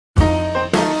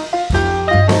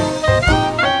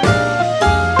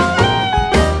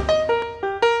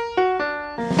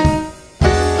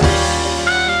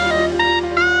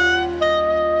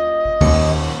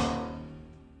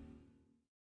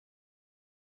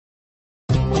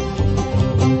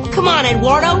on,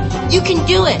 Eduardo. You can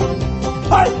do it.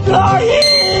 I'm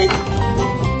flying!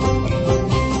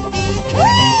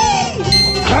 Whee!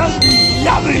 Candy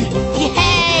yummy!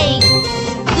 Yay!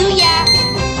 Booyah!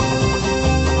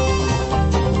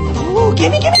 Ooh,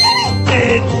 gimme!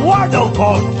 Eduardo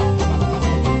Pond!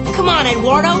 Come on,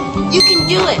 Eduardo. You can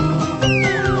do it.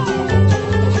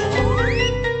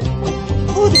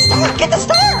 Ooh, the star! Get the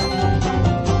star!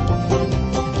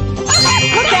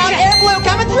 Look out! Air blue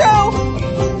coming through!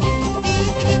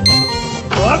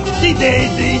 Whoopsie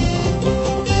daisy!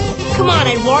 Come on,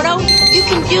 Eduardo. You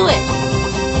can do it.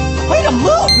 Way to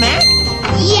move, Mac!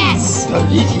 Yes!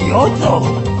 Delicioso!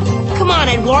 Come on,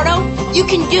 Eduardo. You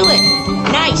can do it.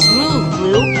 Nice move,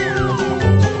 Blue.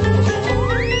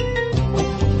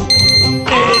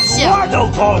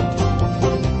 Eduardo Pond!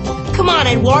 Come on,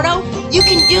 Eduardo. You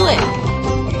can do it.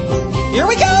 Here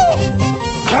we go!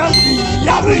 Candy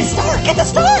yummy! Star! Get the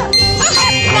star!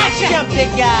 Gotcha! Jump,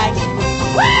 big guy!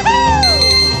 Woohoo!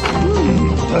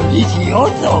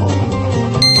 Delicioso!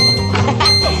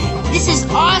 This is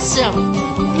awesome.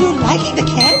 You liking the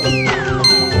candy?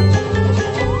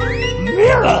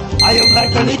 Mira, I am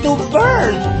like a little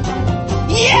bird.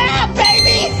 Yeah,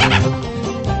 baby!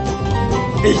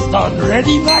 Is that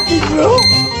ready, Mackie Blue?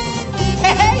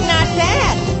 Hey, not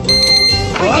bad.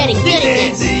 We're getting good at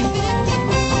this. Daisy.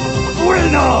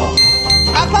 Bueno!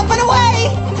 Up and away!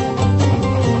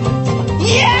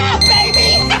 Yeah, baby!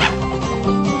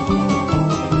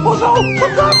 Oh no, the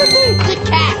property! Good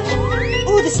catch.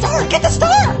 Ooh, the star! Get the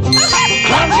star!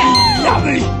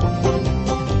 Yummy!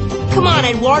 Come on,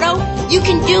 Eduardo. You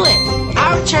can do it.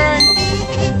 Our turn.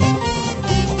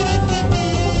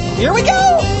 Here we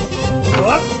go!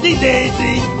 Whoopsie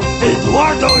daisy!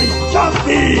 Eduardo is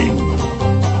jumping!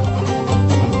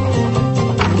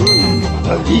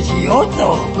 Delicioso!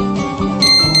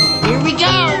 Here we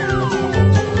go.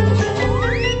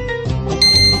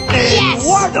 Yes!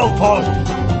 Eduardo Pond!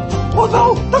 Oh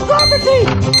no, the property!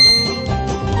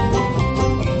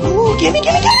 Ooh, gimme!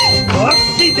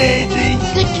 Whoopsie daisy!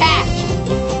 Good catch.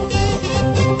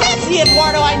 That's the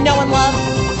Eduardo I know and love!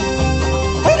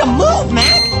 Way to move,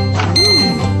 Mac!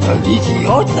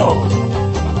 Delicioso!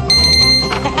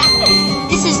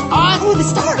 This is awesome. Ooh, the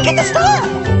star! Get the star!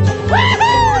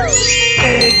 Woohoo!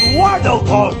 Eduardo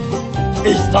Pond!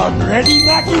 Is that ready,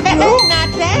 Mackie Blue? Not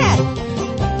bad!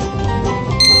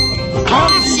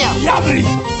 Awesome. Yummy!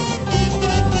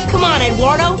 Come on,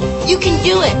 Eduardo. You can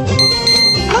do it.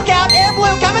 Look out! Air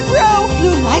blue coming through!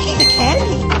 Blue liking the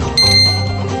candy!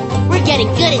 We're getting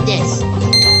good at this.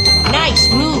 Nice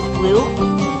move, Blue.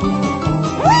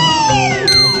 Whee!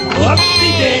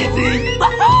 Whoopsie daisy!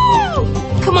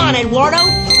 Woohoo! Come on, Eduardo.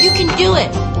 You can do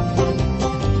it.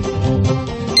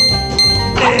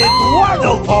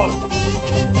 Eduardo Pond!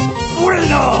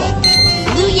 Bueno!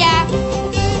 Booyah!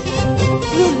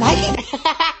 Blue liking